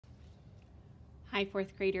Hi,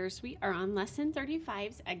 fourth graders. We are on lesson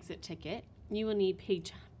 35's exit ticket. You will need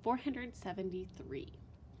page 473.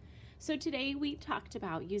 So today we talked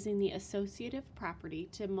about using the associative property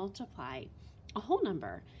to multiply a whole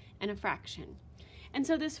number and a fraction. And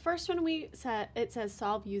so this first one it says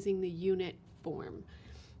solve using the unit form.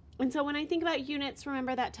 And so when I think about units,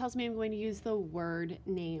 remember that tells me I'm going to use the word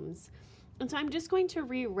names. And so I'm just going to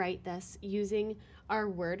rewrite this using our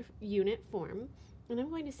word unit form. And I'm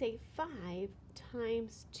going to say 5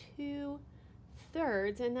 times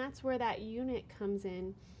 2/3, and that's where that unit comes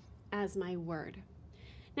in as my word.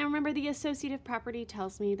 Now remember, the associative property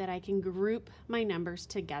tells me that I can group my numbers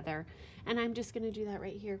together, and I'm just going to do that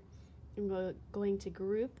right here. I'm going to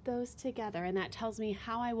group those together, and that tells me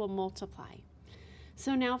how I will multiply.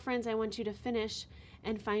 So now, friends, I want you to finish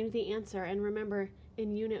and find the answer, and remember,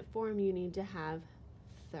 in unit form you need to have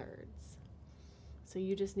thirds. So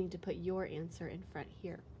you just need to put your answer in front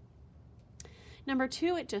here. Number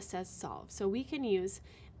 2, it just says solve. So we can use,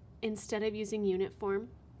 instead of using unit form,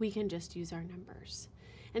 we can just use our numbers.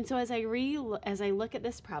 And so as I look at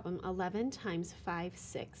this problem, 11 times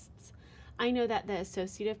 5/6, I know that the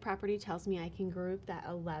associative property tells me I can group that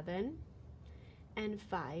 11 and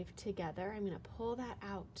 5 together. I'm going to pull that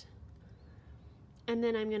out. And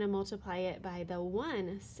then I'm going to multiply it by the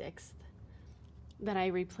 1/6 that I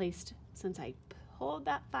replaced since I pulled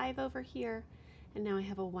that 5 over here, and now I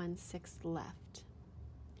have a 1/6 left.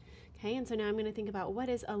 Okay, and so now I'm going to think about what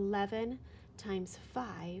is 11 times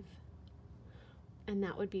 5, and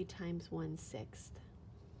that would be times 1/6.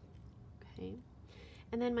 Okay,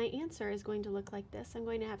 and then my answer is going to look like this. I'm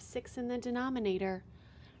going to have 6 in the denominator,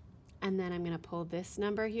 and then I'm going to pull this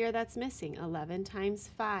number here that's missing. 11 times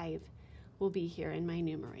 5 will be here in my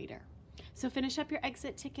numerator. So finish up your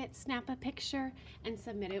exit ticket, snap a picture, and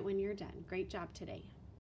submit it when you're done. Great job today.